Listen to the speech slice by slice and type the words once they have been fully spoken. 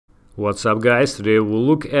What's up, guys? Today we'll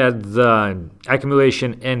look at the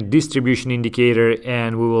accumulation and distribution indicator,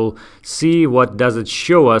 and we will see what does it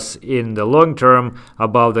show us in the long term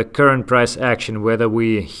about the current price action, whether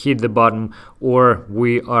we hit the bottom or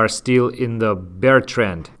we are still in the bear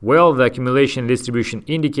trend. Well, the accumulation and distribution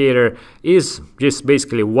indicator is just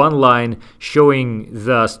basically one line showing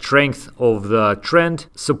the strength of the trend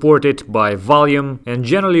supported by volume, and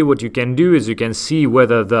generally what you can do is you can see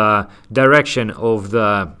whether the direction of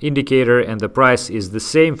the indicator and the price is the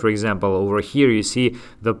same. For example, over here you see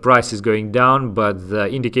the price is going down but the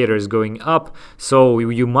indicator is going up, so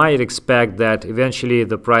you might expect that eventually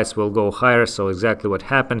the price will go higher, so exactly what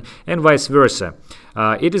happened, and vice versa.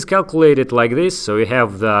 It is calculated like this, so you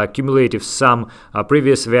have the cumulative sum,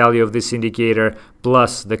 previous value of this indicator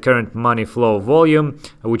plus the current money flow volume,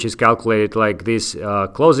 which is calculated like this: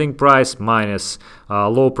 closing price minus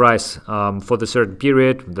low price for the certain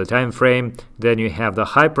period, the time frame, then you have the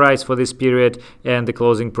high price for this period and the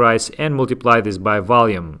closing price, and multiply this by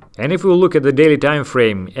volume. And if we look at the daily time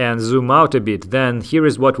frame and zoom out a bit, then here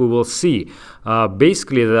is what we will see.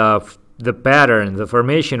 Basically the pattern, the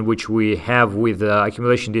formation which we have with the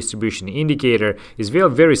accumulation distribution indicator is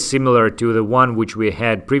very similar to the one which we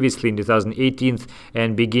had previously in 2018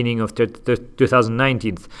 and beginning of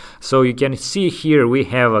 2019. So you can see here we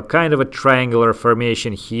have a kind of a triangular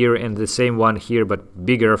formation here and the same one here, but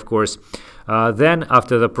bigger, of course. Then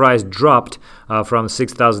after the price dropped from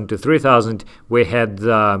 6,000 to 3,000, we had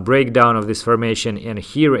the breakdown of this formation, and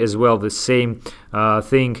here as well the same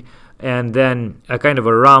thing. And then a kind of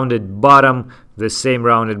a rounded bottom, the same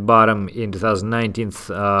rounded bottom in 2019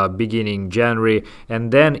 beginning January,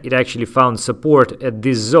 and then it actually found support at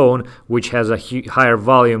this zone, which has a higher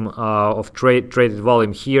volume of traded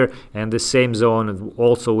volume here, and the same zone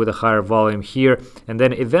also with a higher volume here. And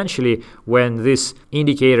then eventually when this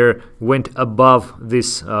indicator went above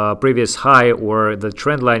this previous high or the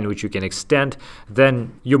trend line which you can extend,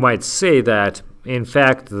 then you might say that in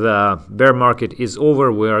fact the bear market is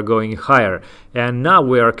over, we are going higher. And now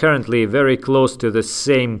we are currently very close to the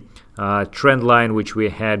same trend line which we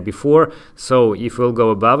had before, so if we'll go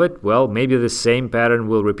above it, well, maybe the same pattern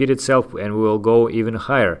will repeat itself and we will go even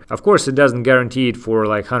higher. Of course, it doesn't guarantee it for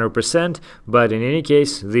like 100%, but in any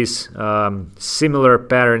case these similar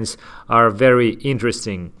patterns are very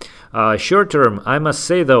interesting. Short term, I must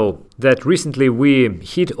say though that recently we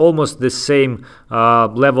hit almost the same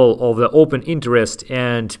level of the open interest,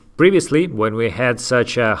 and previously when we had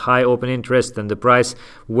such a high open interest and the price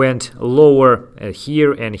went lower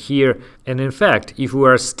here and here, and in fact if we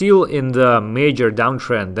are still in the major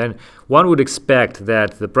downtrend, then one would expect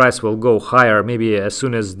that the price will go higher maybe as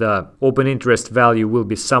soon as the open interest value will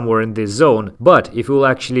be somewhere in this zone. But if we'll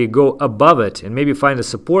actually go above it and maybe find a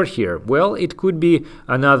support here, well, it could be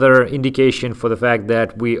another indication for the fact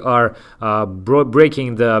that we are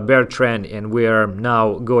breaking the bear trend and we are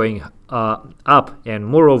now going up. And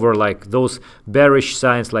moreover, like those bearish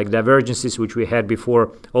signs like divergences which we had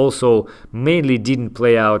before also mainly didn't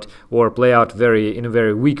play out or play out in a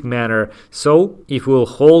very weak manner. So if we'll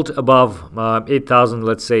hold above 8,000,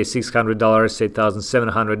 let's say $600,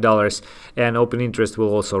 $8,700, and open interest will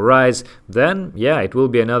also rise, then yeah, it will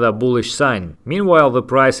be another bullish sign. Meanwhile, the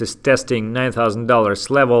price is testing $9,000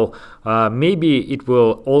 level. Maybe it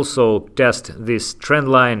will also test this trend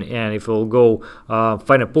line, and if we'll go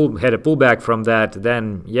had a pullback from that,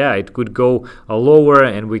 then yeah, it could go lower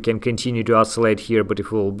and we can continue to oscillate here. But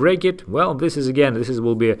if we'll break it, well, this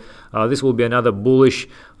will be another bullish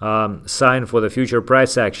sign for the future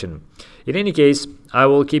price action. In any case, I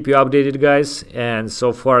will keep you updated, guys, and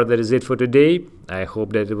so far that is it for today. I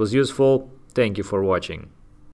hope that it was useful. Thank you for watching.